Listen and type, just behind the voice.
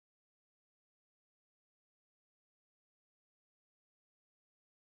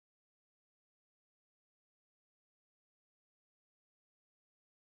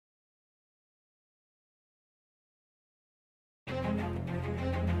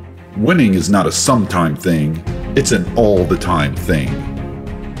Winning is not a sometime thing, it's an all-the-time thing.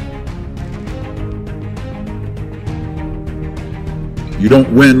 You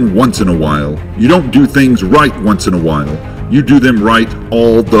don't win once in a while. You don't do things right once in a while. You do them right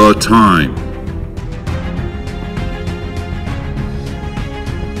all the time.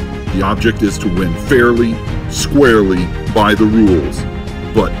 The object is to win fairly, squarely, by the rules,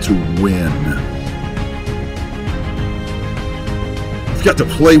 but to win. You've got to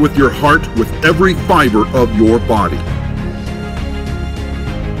play with your heart, with every fiber of your body.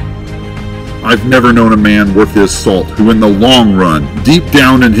 I've never known a man worth his salt who in the long run, deep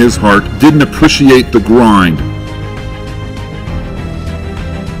down in his heart, didn't appreciate the grind.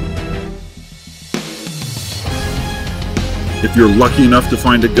 If you're lucky enough to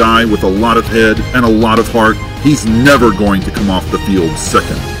find a guy with a lot of head and a lot of heart, he's never going to come off the field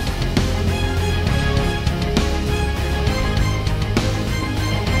second.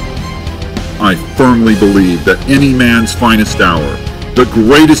 I firmly believe that any man's finest hour, the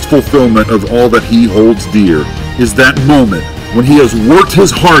greatest fulfillment of all that he holds dear, is that moment when he has worked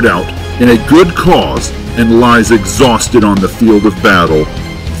his heart out in a good cause and lies exhausted on the field of battle,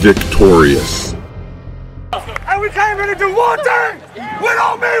 victorious. And we came here to do one thing! Win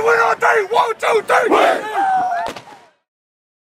on me, win on three! 1, 2, 3! Win!